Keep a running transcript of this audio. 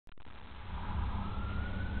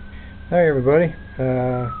Hi everybody,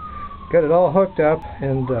 got it all hooked up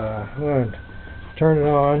and I'm going to turn it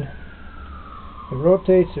on. It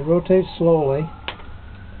rotates slowly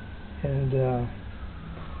and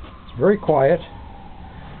it's very quiet.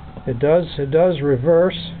 It does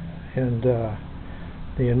reverse and the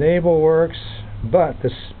enable works, but the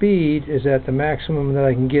speed is at the maximum that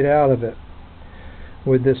I can get out of it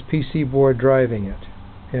with this PC board driving it.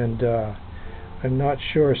 And I'm not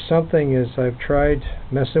sure. Something is, I've tried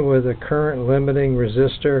messing with a current limiting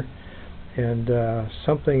resistor, and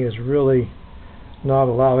something is really not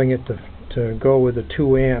allowing it to go with the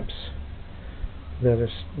 2 amps that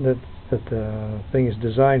the thing is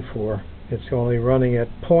designed for. It's only running at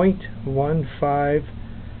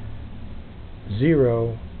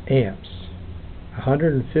 0.150 amps,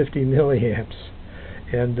 150 milliamps,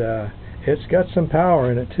 and it's got some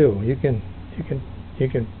power in it too. You can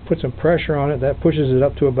put some pressure on it. That pushes it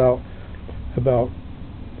up to about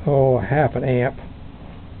half an amp,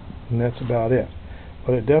 and that's about it.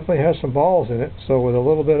 But it definitely has some balls in it. So with a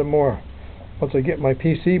little bit more, once I get my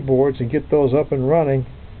PC boards and get those up and running,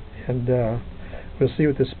 and we'll see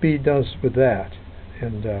what the speed does with that,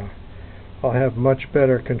 and I'll have much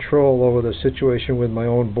better control over the situation with my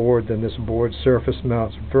own board than this board surface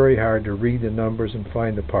mount. It's very hard to read the numbers and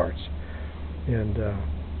find the parts, and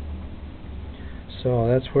so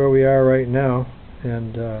that's where we are right now,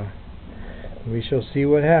 and we shall see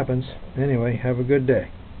what happens. Anyway, have a good day.